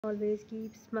Always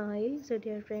keep smile. So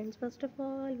dear friends, first of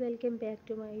all, welcome back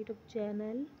to my YouTube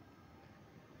channel.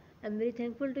 I'm very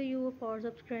thankful to you for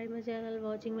subscribing my channel,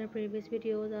 watching my previous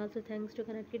videos. Also thanks to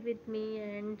connected with me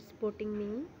and supporting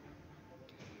me.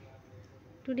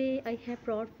 Today I have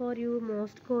brought for you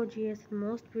most gorgeous,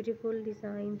 most beautiful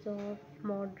designs of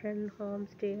modern home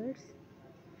stairs.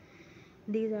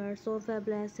 These are so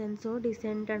fabulous and so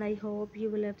decent, and I hope you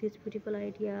will love these beautiful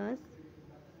ideas.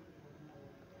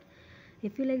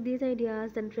 If you like these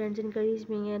ideas, then friends, encourage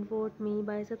me and vote me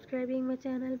by subscribing my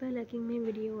channel, by liking my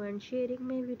video and sharing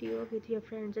my video with your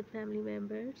friends and family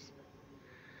members.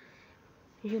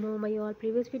 My all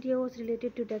previous video was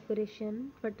related to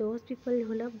decoration. For those people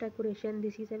who love decoration,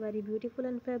 this is a very beautiful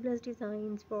and fabulous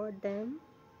designs for them.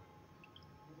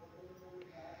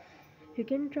 You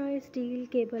can try steel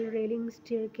cable railing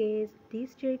staircase.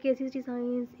 These staircases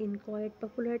designs in quite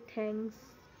popular thanks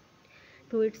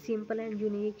to its simple and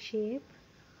unique shape.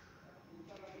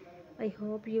 I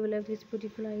hope you will love these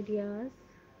beautiful ideas.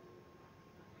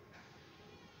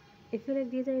 If you like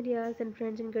these ideas, then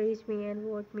friends, encourage me and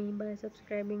vote me by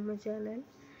subscribing my channel,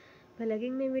 by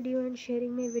liking my video and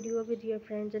sharing my video with your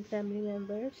friends and family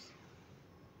members.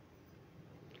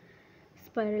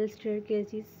 Spiral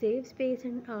staircases save space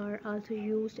and are also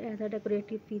used as a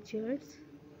decorative features.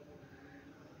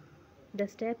 The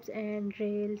steps and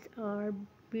rails are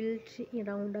built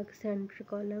around a center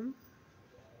column.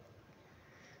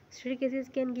 Staircases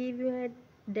can give you a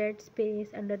dead space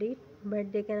under it,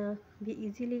 but they can be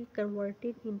easily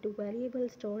converted into valuable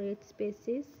storage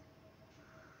spaces.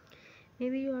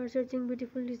 Maybe you are searching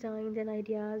beautiful designs and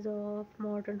ideas of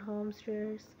modern home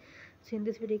stairs. So in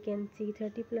this video you can see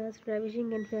 30 plus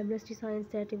ravishing and fabulous designs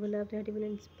that you will love, that you will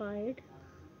inspired.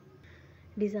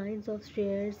 Designs of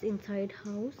stairs inside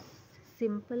house.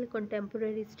 Simple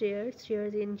contemporary stairs,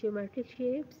 stairs in geometric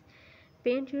shapes.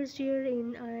 Paint your stair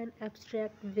in an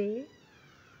abstract way.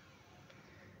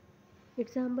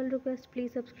 It's a humble request,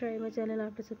 please subscribe my channel.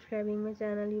 After subscribing my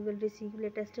channel, you will receive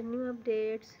latest and new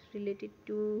updates related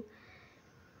to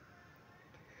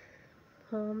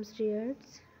home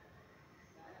stairs.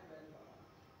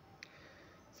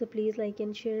 So please like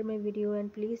and share my video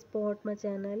and please support my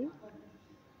channel.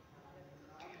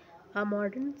 A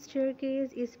modern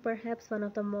staircase is perhaps one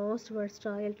of the most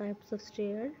versatile types of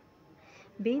stair.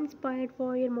 Be inspired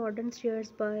for your modern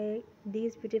stairs by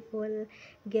these beautiful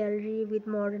gallery with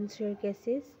modern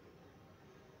staircases.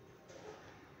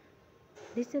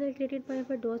 This channel is created by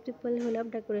for those people who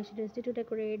love decoration and to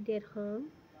decorate their home.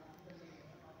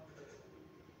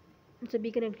 So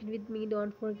be connected with me.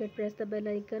 Don't forget, press the bell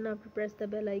icon. After press the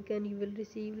bell icon, you will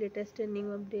receive latest and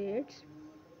new updates.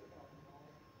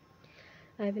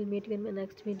 I will meet you in my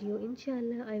next video.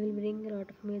 Inshallah, I will bring a lot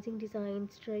of amazing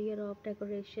designs, tray of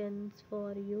decorations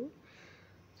for you.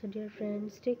 So dear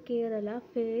friends, take care. Allah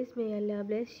Hafiz. May Allah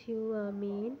bless you.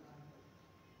 Ameen.